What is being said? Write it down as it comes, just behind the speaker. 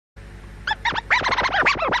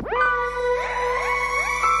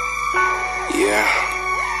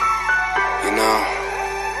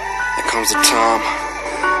comes a time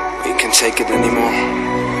when you can't take it anymore.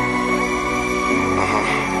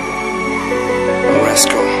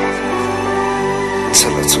 Rascal,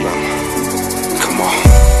 tell it to them. Come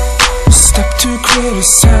on. Stop to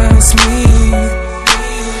criticize me,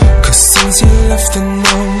 'cause since you left I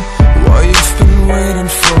know what you've been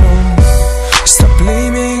waiting for. Stop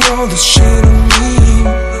blaming all the shit on me,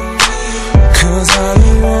 'cause I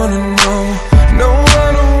don't wanna know. No, I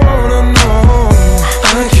don't wanna know.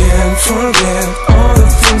 I can't forget all the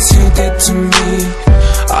things you did to me.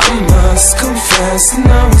 I must confess,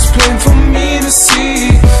 now it's plain for me to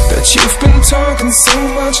see that you've been talking so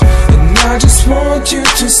much, and I just want you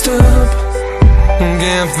to stop.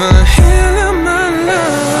 Get the hell out of my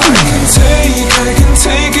life. I can't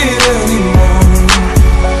take it anymore.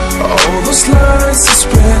 All those lies you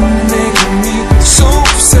spread making me so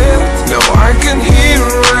upset. No, I can hear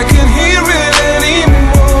it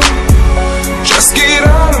anymore. Just get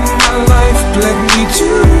out of my life, let me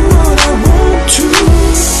do what I want to.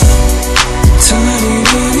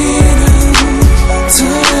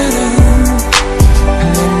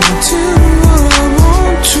 Let me do what I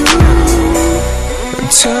want to.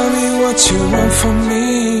 Tell me what you want from me.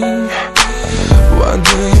 Why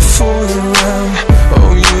do you fool around?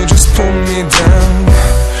 Oh, you just pull me down.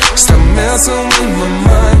 Stop messing with my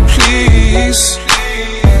mind, please.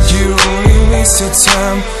 You only waste your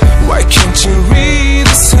time. Why can't you read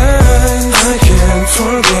the signs? I can't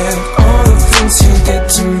forget all the things you did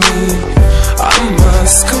to me. I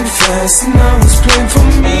must confess, now it's plain for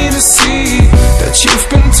me to see that you've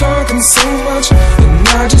been talking so much, and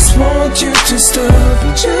I just want you to stop.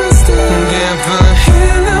 Just stop. Get the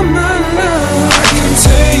hell out of my life.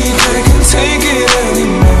 I can't take it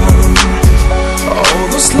anymore. All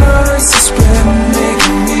those lies you spread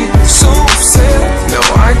making me so upset. No,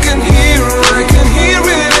 I can hear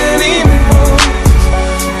it anymore.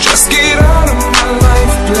 Just get out of my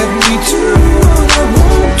life, let me do what I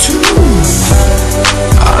want to.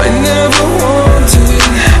 I never wanted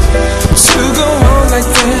to go on like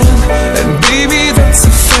that, and baby that's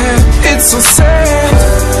a fact. It's so sad,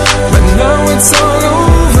 but now it's all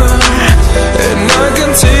over, and I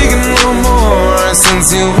can't take it no more since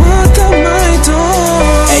you walked out my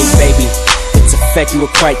door. Hey baby, it's a fact you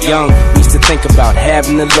were quite young. We used to think about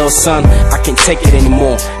having a little son. I can't take it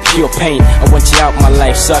anymore. Pure pain, I want you out my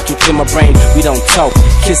life so I can clear my brain. We don't talk,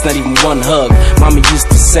 kiss, not even one hug. Mama used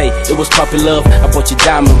to say it was puppy love. I bought you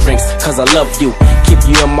diamond rings, 'cause I love you. Keep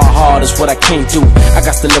you in my heart is what I can't do. I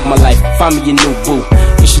got to live my life, find me a new boo.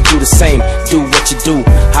 You should do the same, do what you do.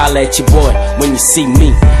 Holla at your boy when you see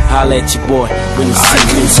me. Holla at your boy when you see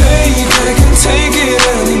me. I can't take it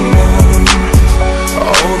anymore.